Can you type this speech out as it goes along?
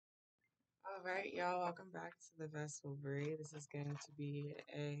All right, y'all, welcome back to the Vessel Breed. This is going to be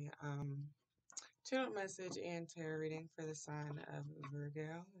a channel message and tarot reading for the sign of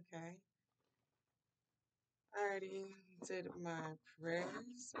Virgo. Okay. Alrighty, did my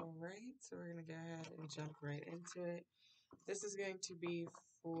prayers. All right, so we're gonna go ahead and jump right into it. This is going to be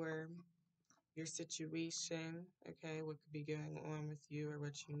for your situation. Okay, what could be going on with you or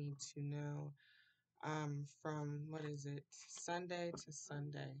what you need to know. From what is it? Sunday to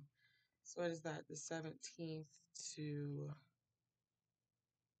Sunday. So what is that? The 17th to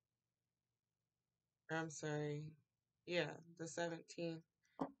I'm sorry. Yeah, the 17th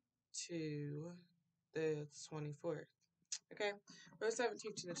to the 24th. Okay, or the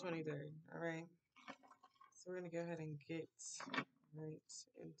 17th to the 23rd. All right. So we're going to go ahead and get right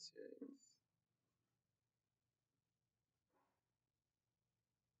into it.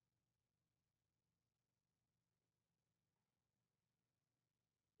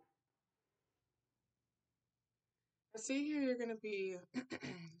 I see here you're going to be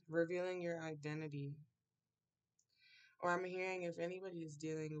revealing your identity. Or I'm hearing if anybody is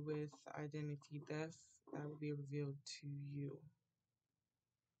dealing with identity theft, that will be revealed to you.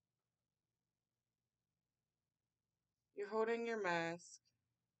 You're holding your mask,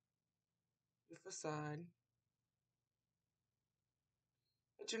 your facade,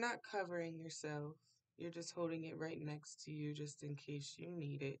 but you're not covering yourself. You're just holding it right next to you just in case you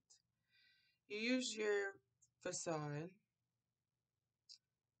need it. You use your facade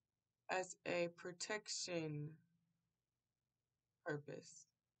as a protection purpose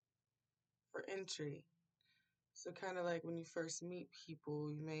for entry. So, kind of like when you first meet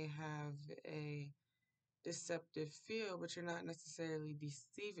people, you may have a deceptive feel, but you're not necessarily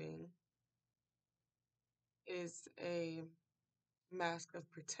deceiving. It is a mask of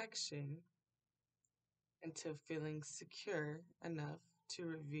protection until feeling secure enough to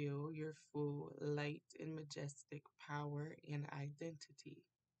reveal your full light and majestic power and identity.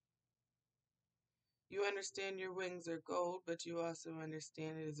 You understand your wings are gold, but you also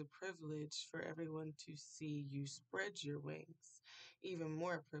understand it is a privilege for everyone to see you spread your wings. Even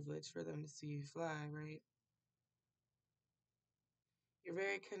more privilege for them to see you fly, right? You're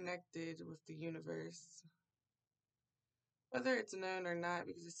very connected with the universe, whether it's known or not,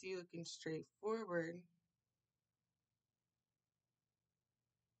 because I see you looking straight forward.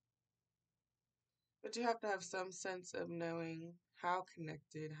 But you have to have some sense of knowing how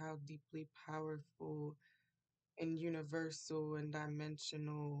connected, how deeply powerful and universal and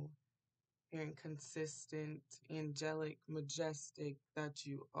dimensional and consistent, angelic, majestic that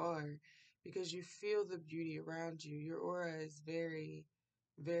you are, because you feel the beauty around you. Your aura is very,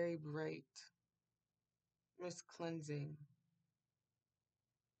 very bright, most cleansing.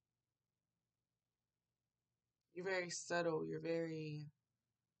 You're very subtle. You're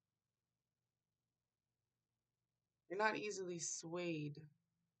not easily swayed,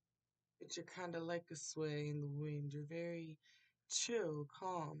 but you're kind of like a sway in the wind. You're very chill,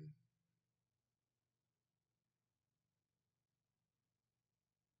 calm.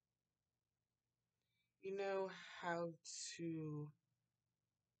 You know how to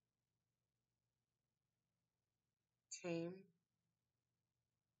tame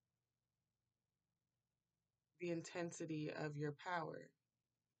the intensity of your power.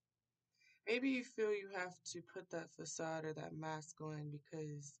 Maybe you feel you have to put that facade or that mask on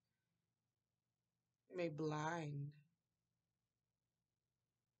because it may be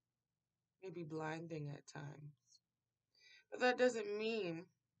blinding at times. But that doesn't mean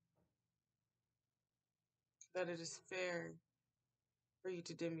that it is fair for you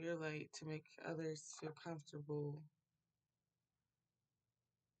to dim your light to make others feel comfortable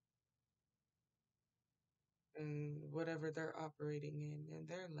in whatever they're operating in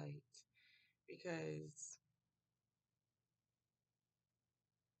their light. Because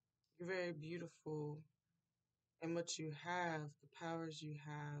you're very beautiful in what you have, the powers you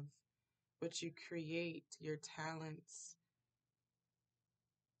have, what you create, your talents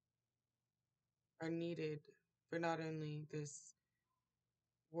are needed for not only this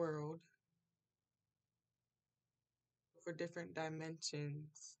world, but for different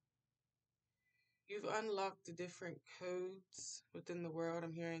dimensions. You've unlocked the different codes within the world.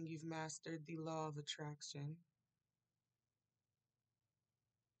 I'm hearing you've mastered the law of attraction.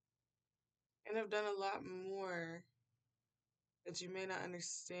 And have done a lot more that you may not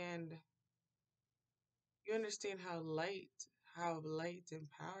understand. You understand how light and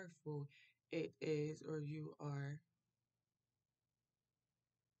powerful it is or you are.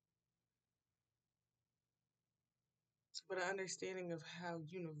 But an understanding of how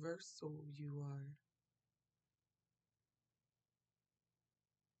universal you are.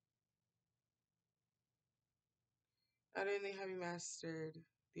 Not only have you mastered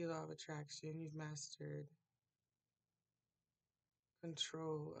the law of attraction, you've mastered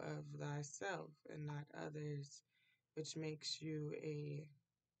control of thyself and not others, which makes you a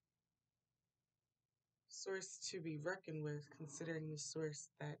source to be reckoned with, considering the source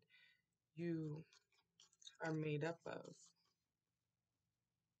that you are made up of.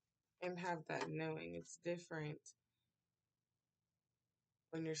 And have that knowing. It's different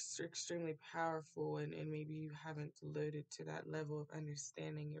when you're extremely powerful and maybe you haven't loaded to that level of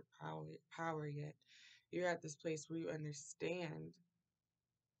understanding your power yet. You're at this place where you understand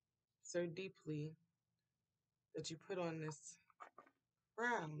so deeply that you put on this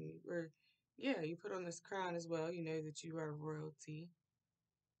crown, or yeah, you put on this crown as well. You know that you are royalty,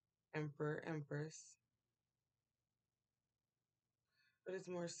 emperor, empress, but it's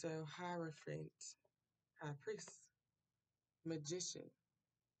more so hierophant, high priest, magician.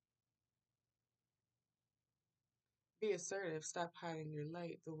 Be assertive. Stop hiding your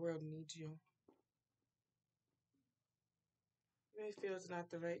light. The world needs you. You may feel it's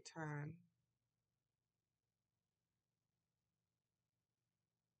not the right time,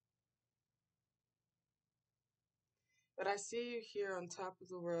 but I see you here on top of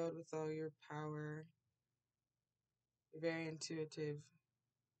the world with all your power. You're very intuitive.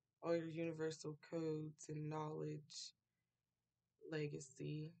 All your universal codes and knowledge,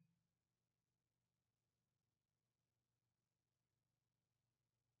 legacy.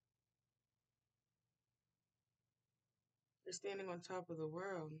 You're standing on top of the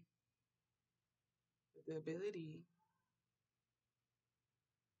world with the ability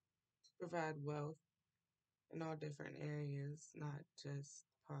to provide wealth in all different areas, not just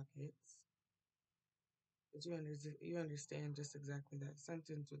pockets. But you understand just exactly that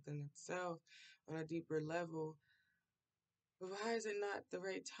sentence within itself on a deeper level. But why is it not the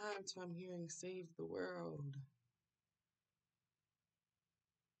right time to I'm hearing save the world?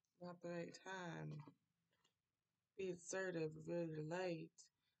 Not the right time. Be assertive, reveal your light.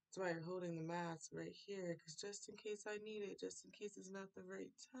 That's why you're holding the mask right here, because just in case I need it, just in case it's not the right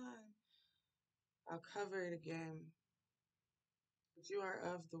time, I'll cover it again. But you are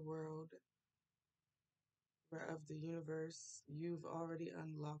of the world, you are of the universe. You've already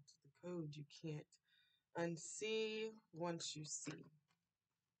unlocked the code. You can't unsee once you see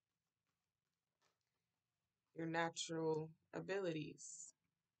your natural abilities.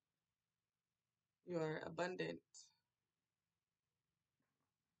 You are abundant.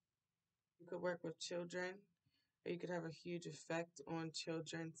 You could work with children, or you could have a huge effect on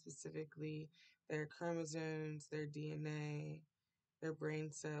children, specifically their chromosomes, their DNA, their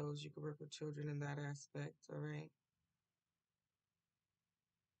brain cells. You could work with children in that aspect, all right?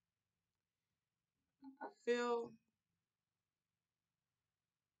 I feel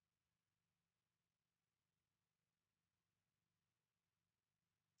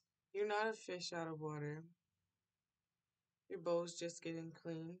you're not a fish out of water. Your bowl's just getting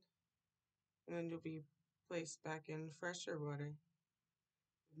cleaned, and then you'll be placed back in fresher water.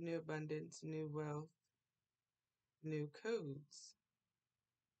 New abundance, new wealth, new codes.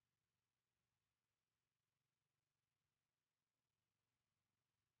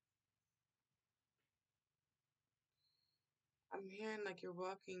 I'm hearing like you're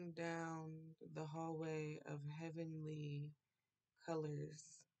walking down the hallway of heavenly colors.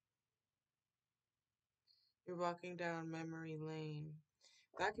 You're walking down memory lane.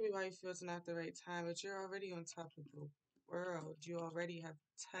 That could be why you feel it's not the right time, but you're already on top of the world. You already have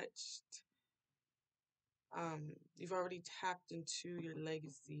touched, you've already tapped into your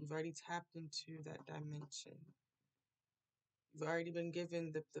legacy. You've already tapped into that dimension. You've already been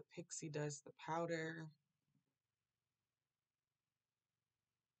given the pixie dust, the powder.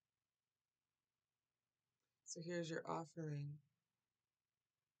 So here's your offering.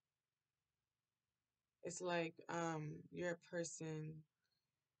 It's like you're a person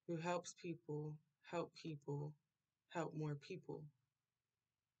who helps people, people, help more people.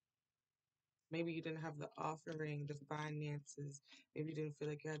 Maybe you didn't have the offering, the finances. Maybe you didn't feel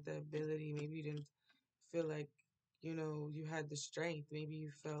like you had the ability. Maybe you didn't feel like, you had the strength. Maybe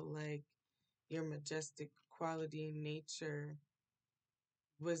you felt like your majestic quality in nature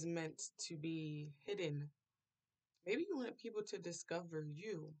was meant to be hidden. Maybe you wanted people to discover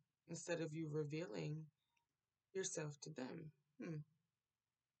you instead of you revealing yourself to them.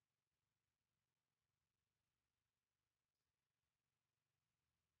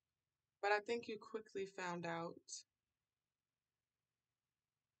 But I think you quickly found out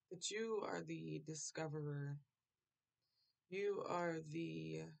that you are the discoverer. You are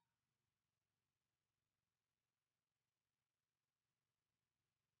the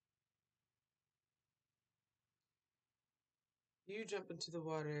You jump into the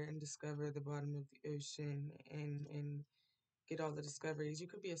water and discover the bottom of the ocean and get all the discoveries. You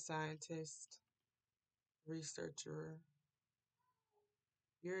could be a scientist, researcher.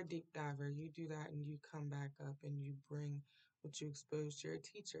 You're a deep diver. You do that and you come back up and you bring what you exposed. You're a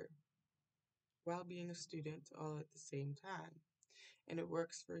teacher while being a student all at the same time. And it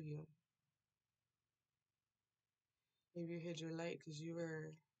works for you. Maybe you hid your light because you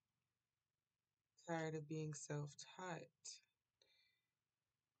were tired of being self taught.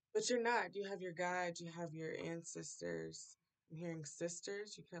 But you're not. You have your guides, you have your ancestors. I'm hearing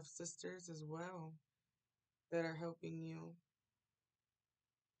sisters. You can have sisters as well that are helping you.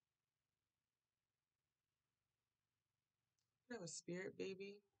 You have a spirit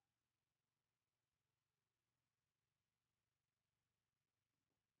baby.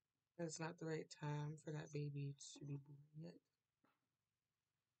 And it's not the right time for that baby to be born yet.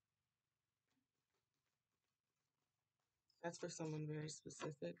 That's for someone very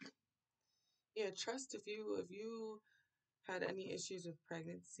specific. Yeah, trust if you had any issues with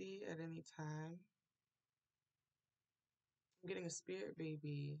pregnancy at any time. I'm getting a spirit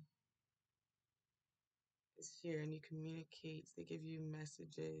baby is here and you communicate. They give you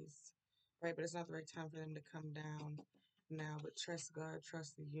messages, right? But it's not the right time for them to come down now. But trust God,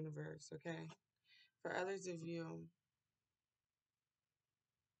 trust the universe, okay? For others of you,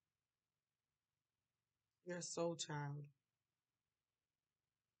 you're a soul child.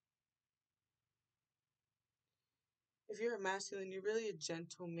 If you're a masculine, you're really a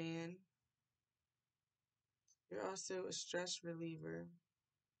gentle man. You're also a stress reliever.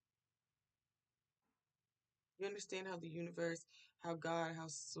 You understand how the universe, how God, how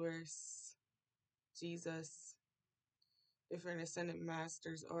Source, Jesus, different ascended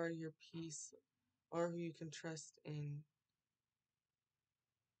masters are your peace, or who you can trust in.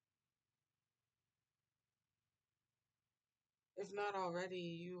 If not already,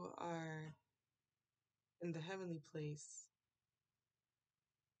 you are in the heavenly place.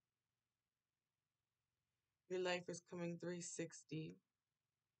 Your life is coming 360,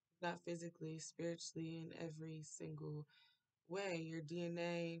 not physically, spiritually, in every single way. Your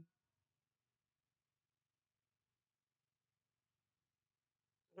DNA,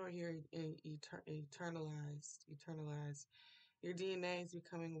 or you're eternalized. Your DNA is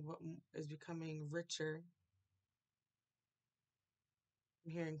becoming what is becoming richer.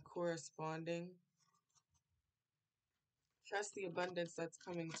 I'm hearing corresponding. Trust the abundance that's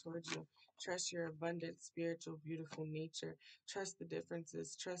coming towards you. Trust your abundant, spiritual, beautiful nature. Trust the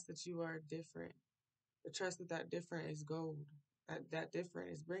differences. Trust that you are different. But trust that that different is gold. That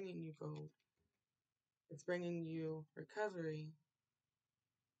different is bringing you gold. It's bringing you recovery.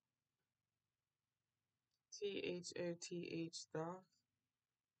 Thoth.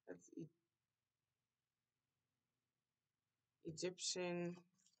 That's Egyptian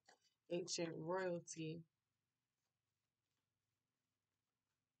ancient royalty.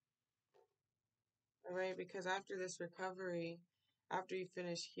 All right, because after this recovery, after you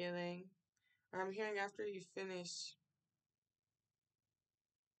finish healing, or I'm hearing after you finish,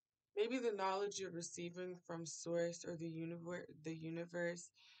 maybe the knowledge you're receiving from Source or the universe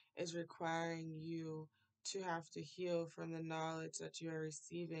is requiring you to have to heal from the knowledge that you are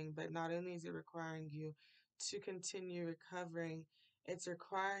receiving. But not only is it requiring you to continue recovering, it's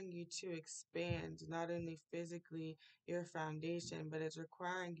requiring you to expand not only physically your foundation, but it's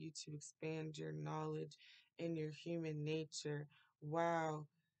requiring you to expand your knowledge and your human nature while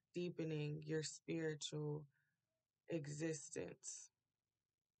deepening your spiritual existence.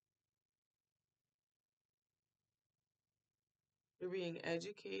 You're being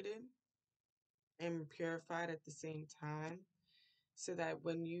educated and purified at the same time so that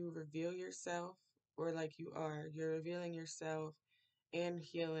when you reveal yourself, or like you are, you're revealing yourself and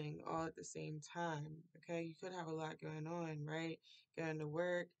healing all at the same time. Okay, you could have a lot going on, right? Going to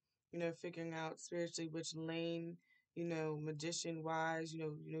work, figuring out spiritually which lane, magician wise,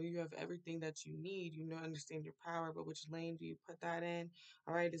 you have everything that you need, understand your power, but which lane do you put that in?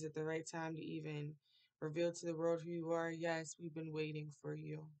 All right, is it the right time to even reveal to the world who you are? Yes, we've been waiting for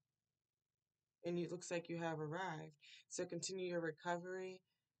you. And it looks like you have arrived. So continue your recovery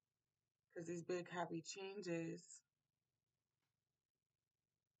because these big happy changes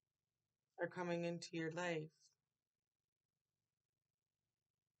are coming into your life.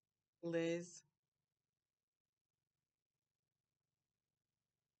 Liz,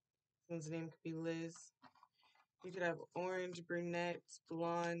 someone's name could be Liz. You could have orange, brunette,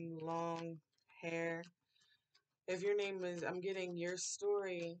 blonde, long hair. If your name is, I'm getting your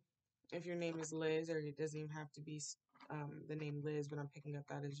story. If your name is Liz, or it doesn't even have to be the name Liz, but I'm picking up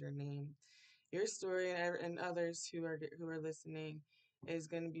that as your name. Your story and others who are listening is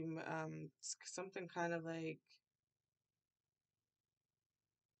going to be something kind of like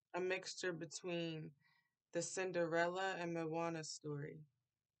a mixture between the Cinderella and Moana story,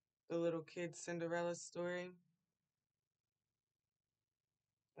 the little kid Cinderella story,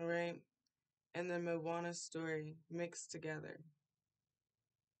 all right, and the Moana story mixed together.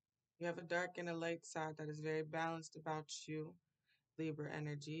 You have a dark and a light side that is very balanced about you. Libra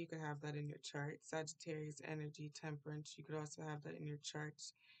energy, you could have that in your chart. Sagittarius energy, temperance, you could also have that in your chart.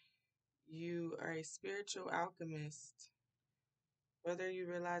 You are a spiritual alchemist, whether you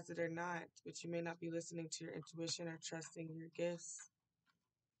realize it or not, but you may not be listening to your intuition or trusting your gifts.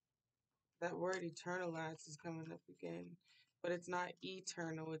 That word eternalized is coming up again, but it's not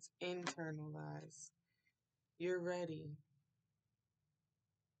eternal, it's internalized. You're ready.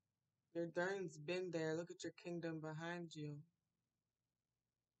 Your turn's been there. Look at your kingdom behind you.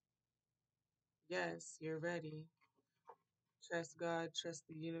 Yes, you're ready. Trust God, trust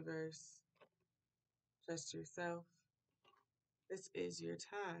the universe, trust yourself. This is your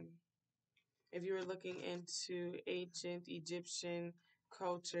time. If you were looking into ancient Egyptian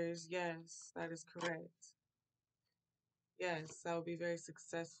cultures, yes, that is correct. Yes, that will be very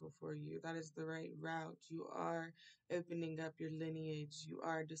successful for you. That is the right route. You are opening up your lineage. You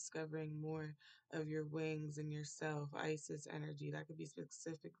are discovering more of your wings and yourself. Isis energy. That could be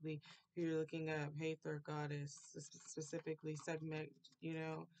specifically who you're looking up. Hathor goddess. Specifically segment,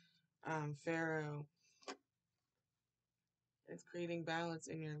 Pharaoh. It's creating balance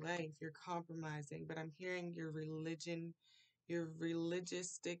in your life. You're compromising, but I'm hearing your religion, your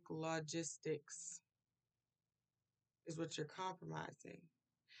religioustic logistics is what you're compromising.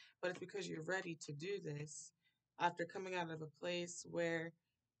 But it's because you're ready to do this after coming out of a place where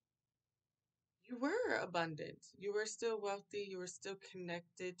you were abundant, you were still wealthy, you were still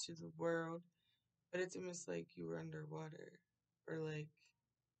connected to the world, but it's almost like you were underwater or like,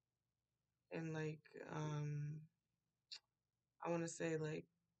 and like, I want to say like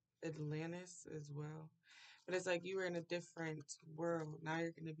Atlantis as well. But it's like you were in a different world. Now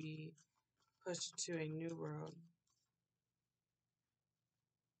you're going to be pushed to a new world.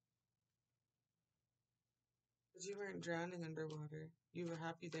 But you weren't drowning underwater. You were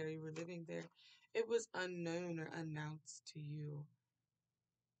happy there. You were living there. It was unknown or announced to you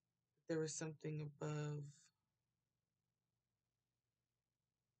that there was something above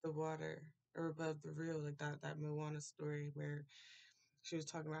the water or above the real, like that Moana story where she was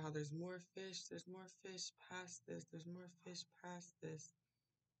talking about how there's more fish past this, there's more fish past this.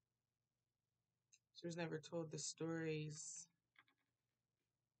 She was never told the stories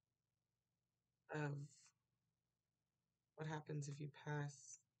of what happens if you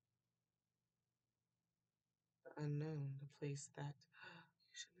pass the unknown, the place that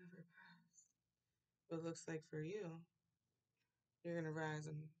you should never pass. But it looks like for you, you're going to rise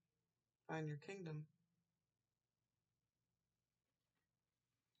and find your kingdom.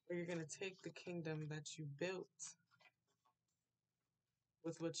 Or you're going to take the kingdom that you built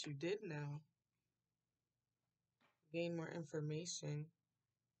with what you did know, gain more information.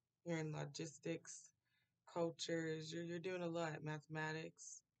 You're in logistics, cultures. You're doing a lot.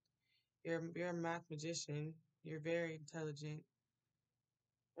 Mathematics. You're a math magician. You're very intelligent.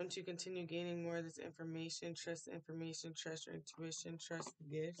 Once you continue gaining more of this information, trust your intuition, trust the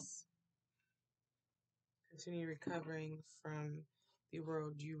gifts. Continue recovering from the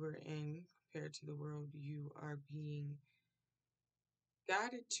world you were in compared to the world you are being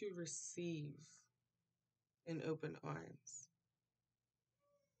guided to receive in open arms.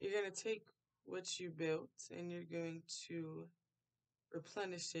 You're going to take what you built and you're going to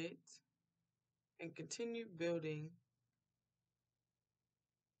replenish it and continue building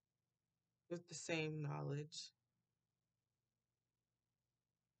with the same knowledge,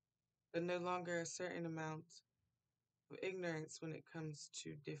 but no longer a certain amount of ignorance when it comes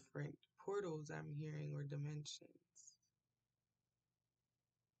to different portals I'm hearing or dimensions.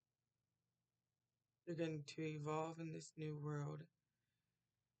 You're going to evolve in this new world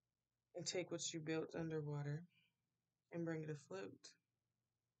and take what you built underwater and bring it afloat.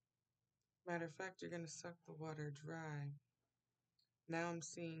 Matter of fact, you're going to suck the water dry. Now I'm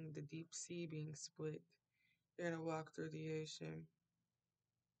seeing the deep sea being split. You're going to walk through the ocean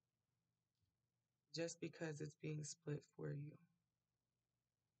just because it's being split for you.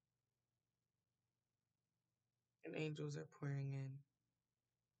 And angels are pouring in.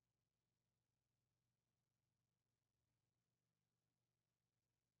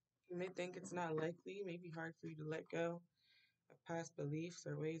 You may think it's not likely, it may be hard for you to let go of past beliefs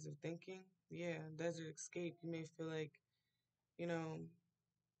or ways of thinking. Yeah, desert escape, you may feel like, you know,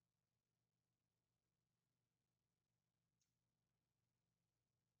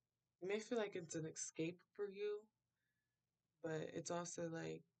 You may feel like it's an escape for you, but it's also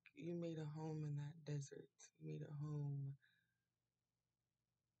like you made a home in that desert. You made a home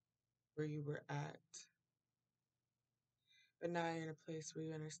where you were at. But now you're in a place where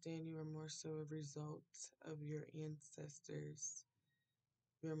you understand you are more so a result of your ancestors.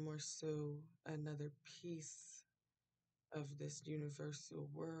 You're more so another piece of this universal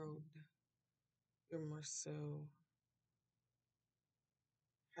world. You're more so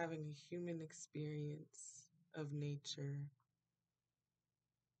having a human experience of nature.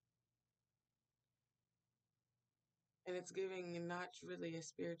 And it's giving not really a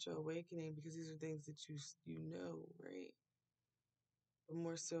spiritual awakening because these are things that you know, right? But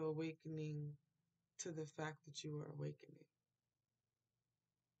more so awakening to the fact that you are awakening.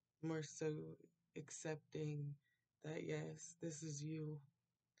 More so accepting that yes, this is you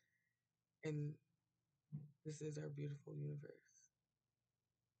and this is our beautiful universe.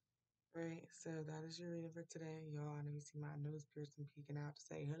 Right? So that is your reading for today. Y'all, I know you see my nose piercing peeking out to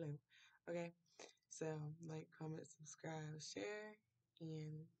say hello. Okay. So like, comment, subscribe, share,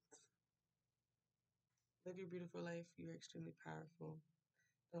 and live your beautiful life. You're extremely powerful.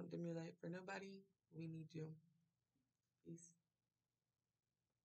 Don't dim your light for nobody. We need you. Peace.